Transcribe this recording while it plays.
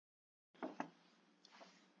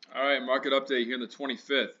All right, market update here on the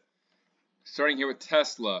 25th. Starting here with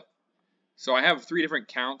Tesla. So I have three different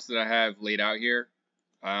counts that I have laid out here.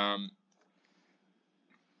 The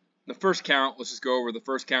first count, let's just go over the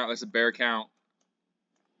first count. That's a bear count.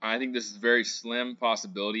 I think this is a very slim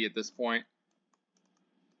possibility at this point.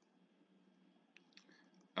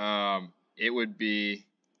 It would be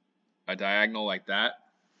a diagonal like that.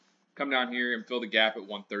 Come down here and fill the gap at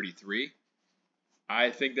 133. I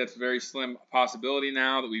think that's a very slim possibility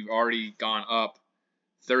now that we've already gone up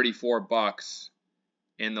 34 bucks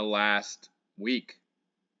in the last week.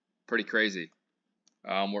 Pretty crazy.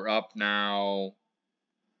 We're up now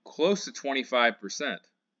close to 25%.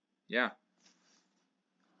 Yeah,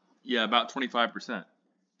 about 25%.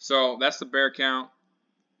 So that's the bear count.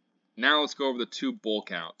 Now let's go over the two bull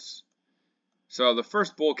counts. So the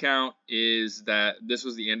first bull count is that this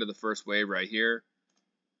was the end of the first wave right here.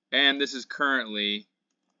 And this is currently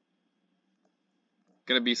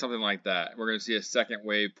going to be something like that. We're going to see a second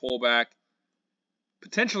wave pullback,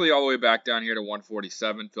 potentially all the way back down here to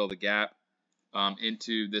 147, fill the gap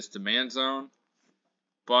into this demand zone.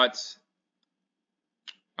 But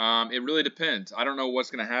it really depends. I don't know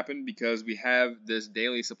what's going to happen because we have this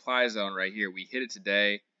daily supply zone right here. We hit it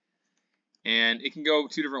today, and it can go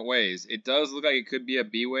two different ways. It does look like it could be a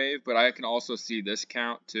B wave, but I can also see this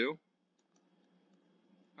count too.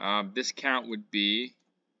 This count would be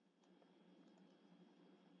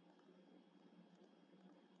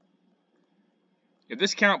if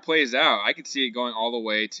this count plays out, I could see it going all the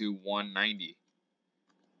way to 190.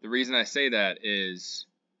 The reason I say that is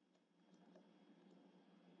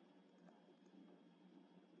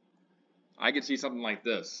I could see something like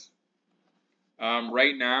this.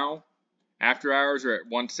 Right now, after hours are at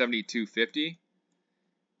 172.50,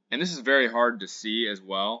 and this is very hard to see as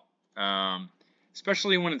well.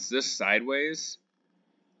 Especially when it's this sideways,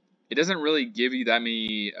 it doesn't really give you that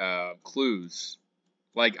many clues.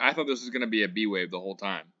 Like, I thought this was going to be a B wave the whole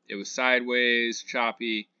time. It was sideways,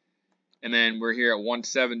 choppy, and then we're here at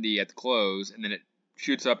 170 at the close, and then it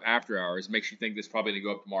shoots up after hours. Makes you think this is probably going to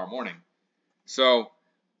go up tomorrow morning. So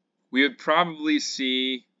we would probably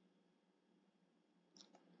see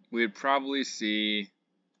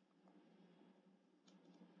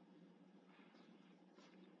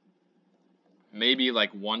maybe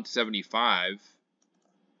like 175.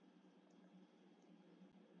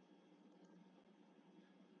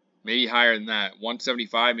 Maybe higher than that,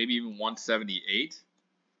 175, maybe even 178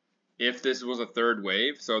 if this was a third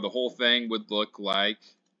wave. So the whole thing would look like,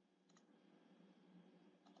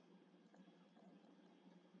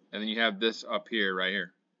 and then you have this up here, right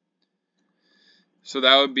here. So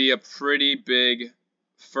that would be a pretty big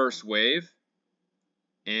first wave,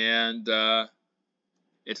 and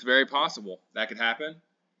it's very possible that could happen.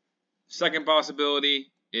 Second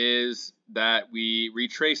possibility is that we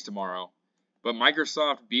retrace tomorrow. But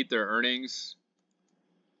Microsoft beat their earnings.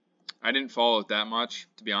 I didn't follow it that much,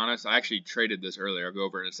 to be honest. I actually traded this earlier. I'll go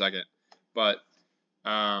over it in a second. But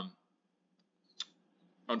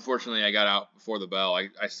unfortunately, I got out before the bell.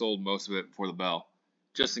 I sold most of it before the bell,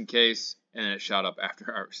 just in case, and then it shot up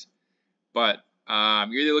after hours. But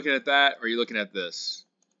you're either looking at that or you're looking at this.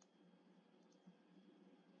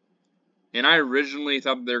 And I originally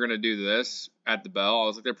thought they were going to do this at the bell. I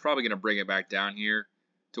was like, they're probably going to bring it back down here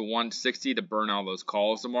to 160 to burn all those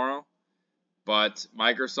calls tomorrow. But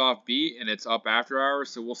Microsoft beat, and it's up after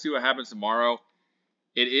hours, so we'll see what happens tomorrow.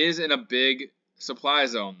 It is in a big supply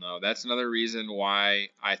zone, though. That's another reason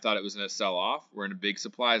why I thought it was going to sell off. We're in a big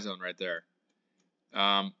supply zone right there.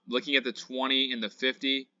 Looking at the 20 and the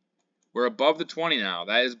 50, we're above the 20 now.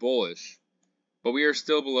 That is bullish. But we are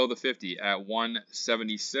still below the 50 at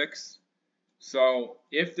 176. So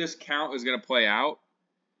if this count is going to play out,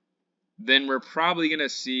 then we're probably going to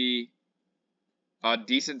see a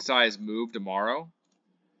decent sized move tomorrow.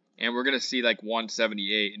 And we're going to see like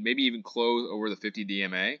 178 and maybe even close over the 50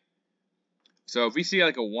 DMA. So if we see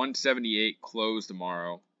like a 178 close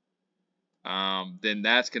tomorrow, then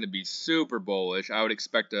that's going to be super bullish. I would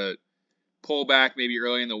expect a pullback maybe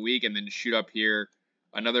early in the week and then shoot up here.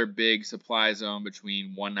 Another big supply zone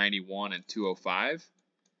between 191 and 205.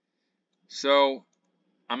 So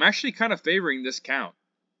I'm actually kind of favoring this count.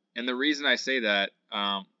 And the reason I say that,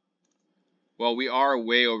 well, we are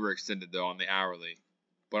way overextended, though, on the hourly.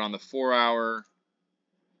 But on the 4-hour,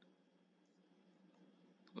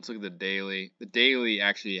 let's look at the daily. The daily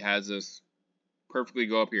actually has us perfectly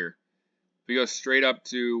go up here. If we go straight up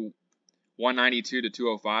to 192 to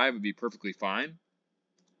 205, it would be perfectly fine.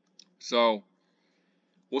 So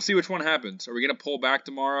we'll see which one happens. Are we going to pull back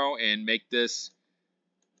tomorrow and make this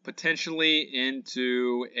potentially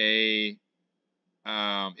into a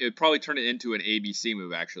it would probably turn it into an ABC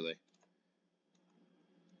move actually.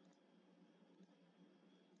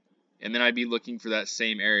 And then I'd be looking for that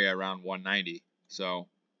same area around 190. So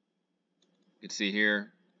you can see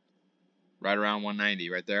here, right around 190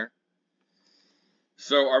 right there.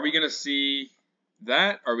 So are we going to see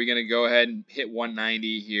that? Or are we going to go ahead and hit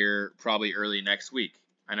 190 here probably early next week?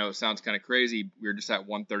 I know it sounds kind of crazy. We're just at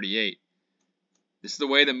 138. This is the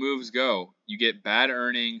way the moves go. You get bad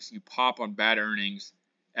earnings, you pop on bad earnings,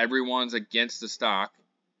 everyone's against the stock,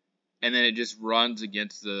 and then it just runs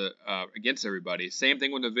against the against everybody. Same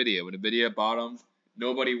thing with NVDA. When NVDA bottomed,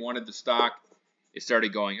 nobody wanted the stock. It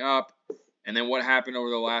started going up, and then what happened over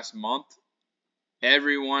the last month?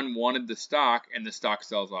 Everyone wanted the stock, and the stock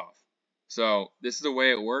sells off. So this is the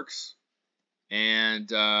way it works, and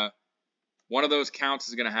one of those counts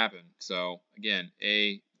is going to happen. So again,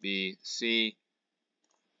 A, B, C,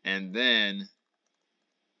 and then,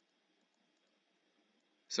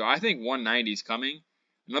 so I think 190 is coming.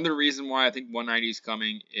 Another reason why I think 190 is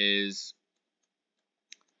coming is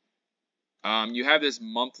you have this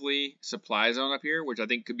monthly supply zone up here, which I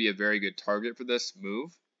think could be a very good target for this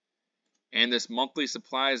move. And this monthly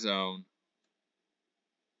supply zone,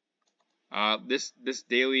 this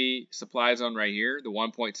daily supply zone right here, the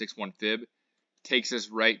 1.61 fib, takes us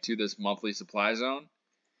right to this monthly supply zone.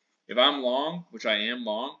 If I'm long, which I am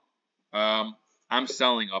long, I'm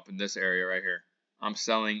selling up in this area right here. I'm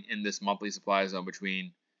selling in this monthly supply zone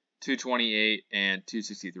between 228 and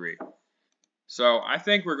 263. So I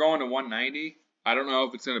think we're going to 190. I don't know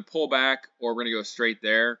if it's going to pull back or we're going to go straight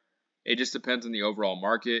there. It just depends on the overall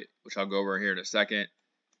market, which I'll go over here in a second.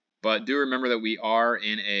 But do remember that we are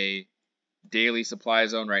in a daily supply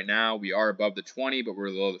zone right now. We are above the 20, but we're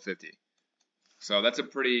below the 50. So that's a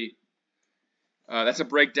pretty, that's a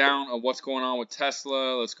breakdown of what's going on with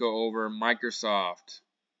Tesla. Let's go over Microsoft.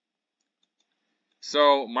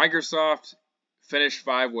 So Microsoft finished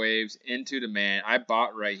 5 waves into demand. I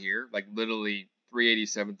bought right here, like literally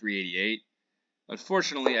 387, 388.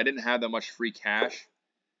 Unfortunately, I didn't have that much free cash,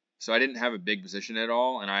 so I didn't have a big position at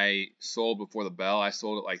all, and I sold before the bell. I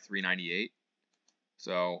sold at like 398,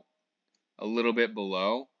 so a little bit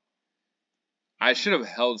below. I should have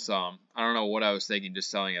held some. I don't know what I was thinking,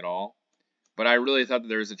 just selling it all, but I really thought that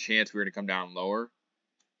there was a chance we were going to come down lower,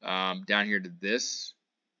 down here to this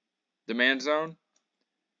demand zone.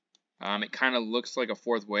 It kind of looks like a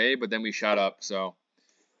 4th wave, but then we shot up, so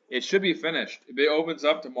it should be finished. If it opens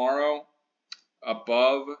up tomorrow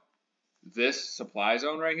above this supply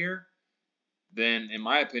zone right here, then in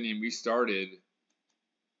my opinion, we started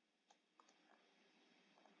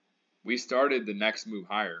the next move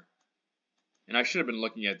higher. And I should have been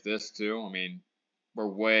looking at this too. I mean, we're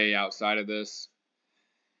way outside of this.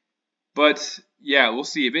 But yeah, we'll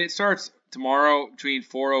see. If it starts tomorrow between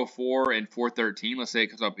 404 and 413, let's say it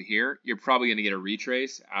comes up here, you're probably going to get a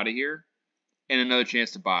retrace out of here and another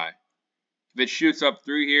chance to buy. If it shoots up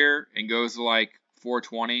through here and goes to like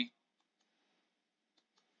 420,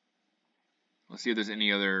 let's see if there's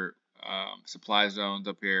any other supply zones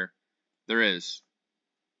up here. There is.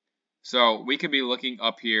 So we could be looking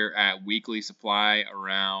up here at weekly supply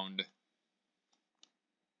around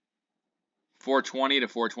 420 to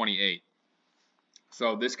 428.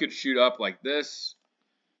 So this could shoot up like this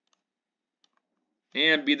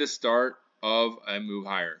and be the start of a move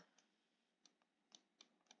higher.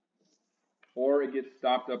 Or it gets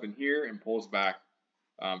stopped up in here and pulls back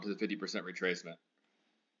to the 50% retracement.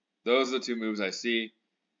 Those are the 2 moves I see.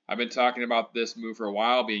 I've been talking about this move for a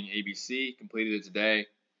while, being ABC, completed it today.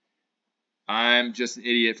 I'm just an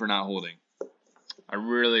idiot for not holding.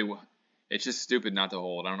 It's just stupid not to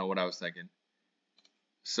hold. I don't know what I was thinking.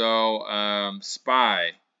 So,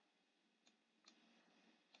 SPY.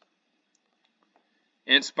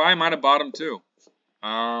 And SPY might have bottomed too.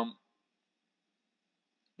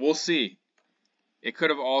 We'll see. It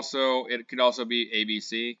could also be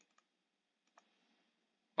ABC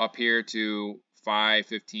up here to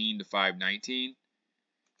 515 to 519.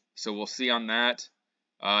 So we'll see on that.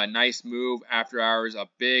 Nice move after hours up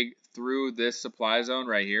big through this supply zone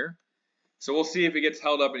right here. So we'll see if it gets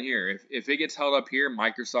held up in here. If it gets held up here,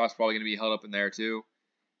 Microsoft's probably going to be held up in there too.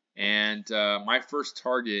 And my first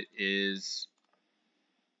target is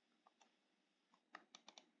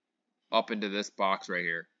up into this box right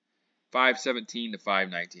here, 517 to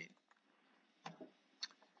 519.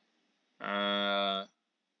 And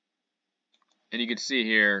you can see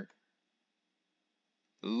here,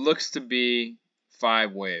 looks to be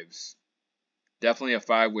 5 waves. Definitely a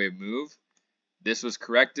 5-wave move. This was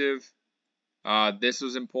corrective. This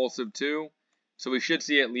was impulsive too. So we should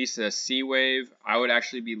see at least a C wave. I would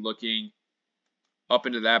actually be looking up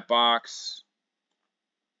into that box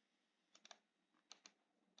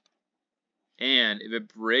And if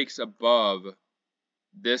it breaks above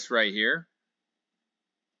this right here,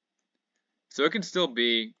 so it can still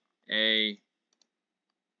be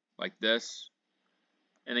like this,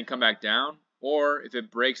 and then come back down. Or if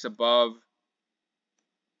it breaks above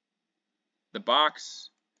the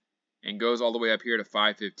box and goes all the way up here to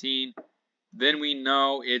 515, then we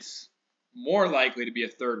know it's more likely to be a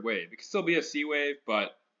third wave. It could still be a C wave,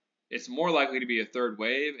 but it's more likely to be a third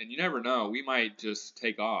wave, and you never know. We might just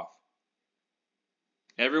take off.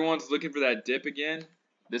 Everyone's looking for that dip again.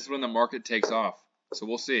 This is when the market takes off. So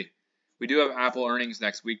we'll see. We do have Apple earnings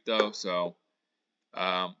next week, though, so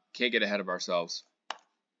can't get ahead of ourselves.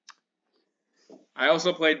 I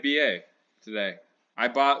also played BA today. I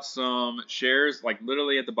bought some shares, like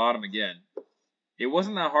literally at the bottom again. It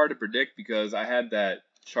wasn't that hard to predict because I had that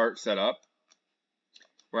chart set up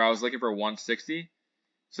where I was looking for 160.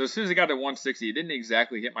 So as soon as it got to 160, it didn't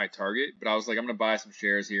exactly hit my target, but I was like, I'm going to buy some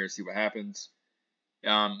shares here and see what happens.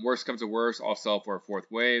 Worst comes to worst, I'll sell for a fourth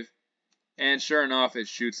wave. And sure enough, it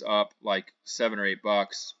shoots up like $7 or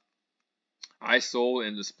 $8. I sold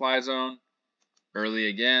in the supply zone early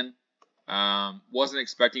again. Wasn't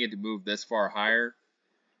expecting it to move this far higher.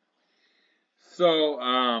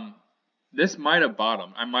 So this might have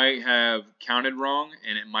bottomed. I might have counted wrong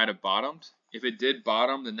and it might have bottomed. If it did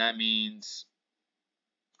bottom, then that means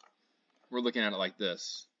we're looking at it like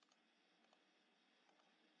this.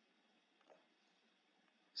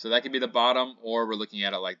 So that could be the bottom, or we're looking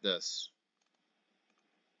at it like this.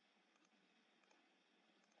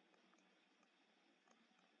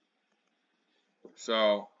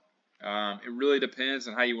 So it really depends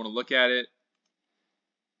on how you want to look at it.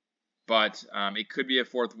 But it could be a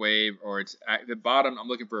fourth wave, or it's at the bottom. I'm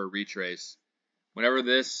looking for a retrace. Whenever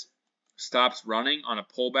this stops running on a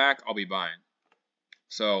pullback, I'll be buying.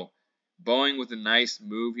 So Boeing with a nice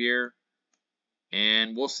move here,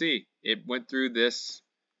 and we'll see. It went through this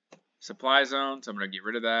supply zone, so I'm going to get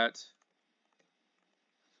rid of that.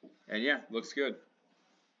 And yeah, looks good.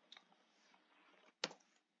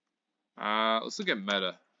 Let's look at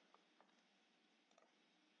Meta.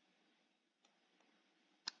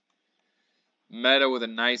 Meta with a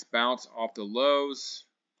nice bounce off the lows.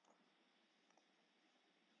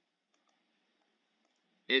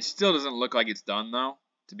 It still doesn't look like it's done though,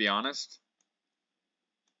 to be honest.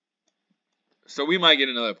 So we might get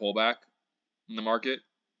another pullback in the market.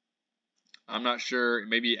 I'm not sure.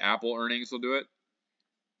 Maybe Apple earnings will do it.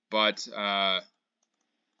 But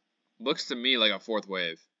looks to me like a fourth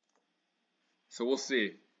wave. So we'll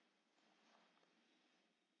see.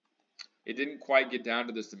 It didn't quite get down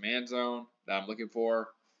to this demand zone that I'm looking for.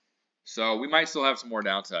 So we might still have some more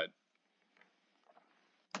downside.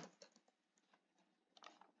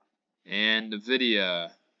 And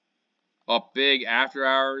NVDA up big after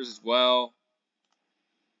hours as well.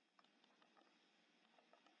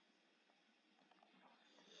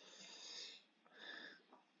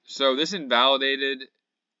 So this invalidated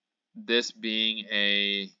this being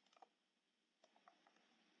a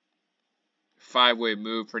 5-wave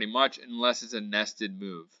move pretty much, unless it's a nested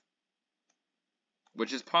move,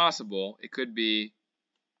 which is possible. It could be,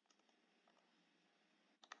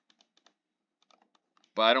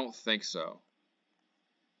 but I don't think so.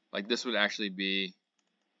 Like this would actually be,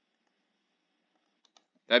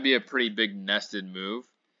 that'd be a pretty big nested move.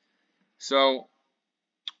 So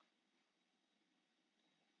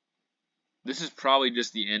this is probably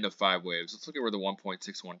just the end of 5 waves. Let's look at where the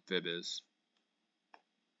 1.61 fib is.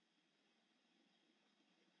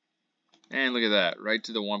 And look at that, right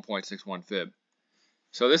to the 1.61 fib.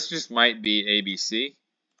 So this just might be ABC.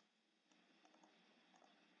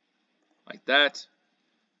 Like that.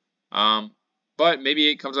 But maybe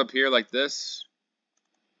it comes up here like this.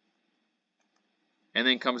 And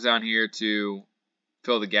then comes down here to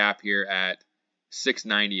fill the gap here at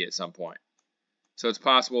 690 at some point. So it's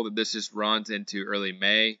possible that this just runs into early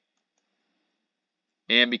May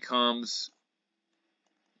and becomes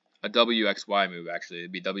a WXY move, actually.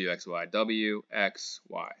 It'd be WXY.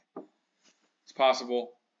 WXY. It's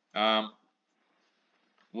possible.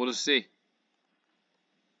 We'll just see.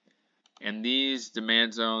 And these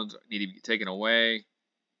demand zones need to be taken away.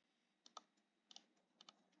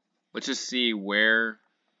 Let's just see where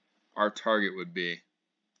our target would be.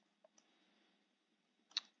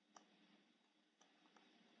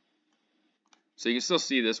 So you can still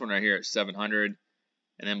see this one right here at 700.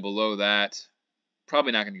 And then below that,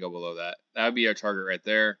 probably not going to go below that. That would be our target right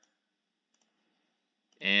there.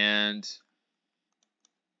 And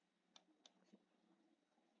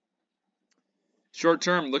short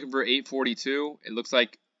term, looking for 842. It looks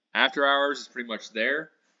like after hours is pretty much there.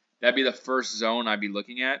 That'd be the first zone I'd be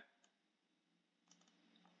looking at.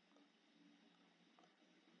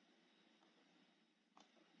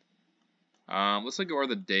 Let's look at where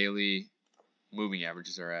the daily moving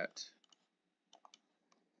averages are at.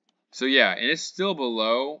 So yeah, and it's still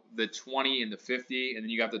below the 20 and the 50, and then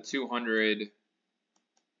you got the 200.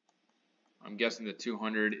 I'm guessing the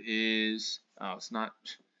 200 is, oh, it's not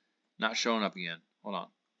showing up again. Hold on.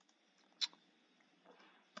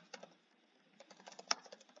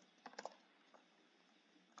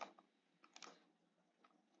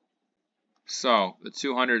 So the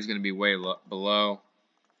 200 is going to be way below.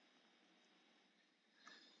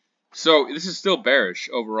 So this is still bearish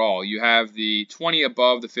overall. You have the 20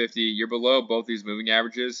 above the 50. You're below both these moving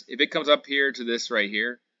averages. If it comes up here to this right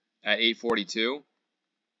here at 842,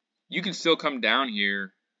 you can still come down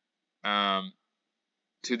here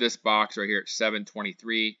to this box right here at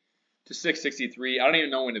 723 to 663. I don't even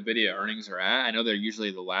know when NVIDIA earnings are at. I know they're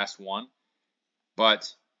usually the last one.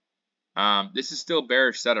 But this is still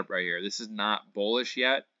bearish setup right here. This is not bullish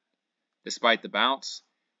yet, despite the bounce.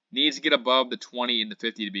 Needs to get above the 20 and the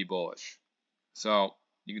 50 to be bullish. So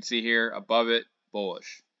you can see here above it,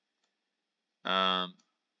 bullish.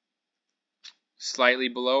 Slightly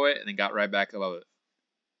below it, and then got right back above it.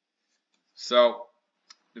 So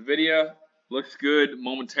NVIDIA looks good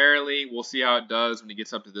momentarily. We'll see how it does when it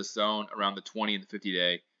gets up to this zone around the 20 and the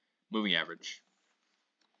 50-day moving average.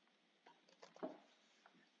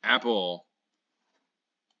 Apple.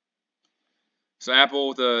 So Apple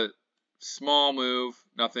with a small move,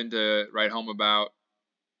 nothing to write home about.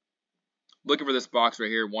 Looking for this box right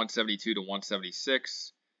here, 172 to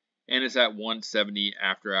 176, and it's at 170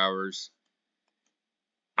 after hours.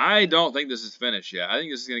 I don't think this is finished yet. I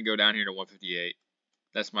think this is going to go down here to 158.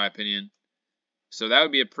 That's my opinion. So that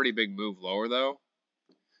would be a pretty big move lower, though.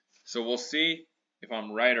 So we'll see if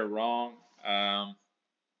I'm right or wrong.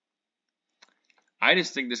 I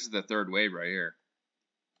just think this is the third wave right here.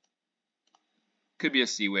 Could be a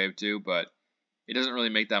C wave too, but it doesn't really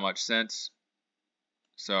make that much sense.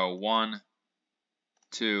 So 1,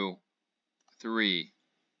 2, 3,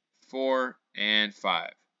 4, and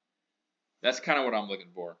 5. That's kind of what I'm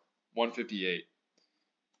looking for. 158.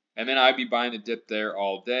 And then I'd be buying the dip there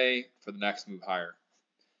all day for the next move higher.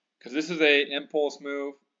 Because this is a impulse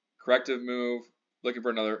move, corrective move, looking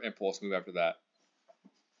for another impulse move after that.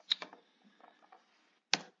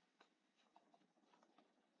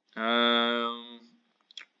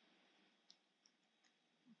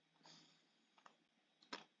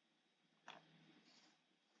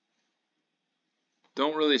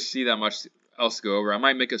 Don't really see that much else to go over. I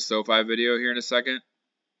might make a SoFi video here in a second.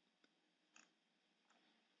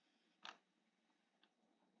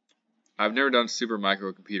 I've never done super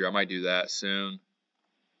microcomputer. I might do that soon.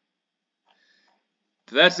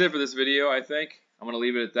 So that's it for this video, I think. I'm going to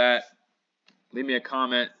leave it at that. Leave me a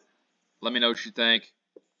comment. Let me know what you think.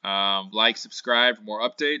 Like, subscribe for more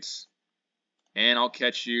updates. And I'll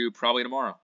catch you probably tomorrow.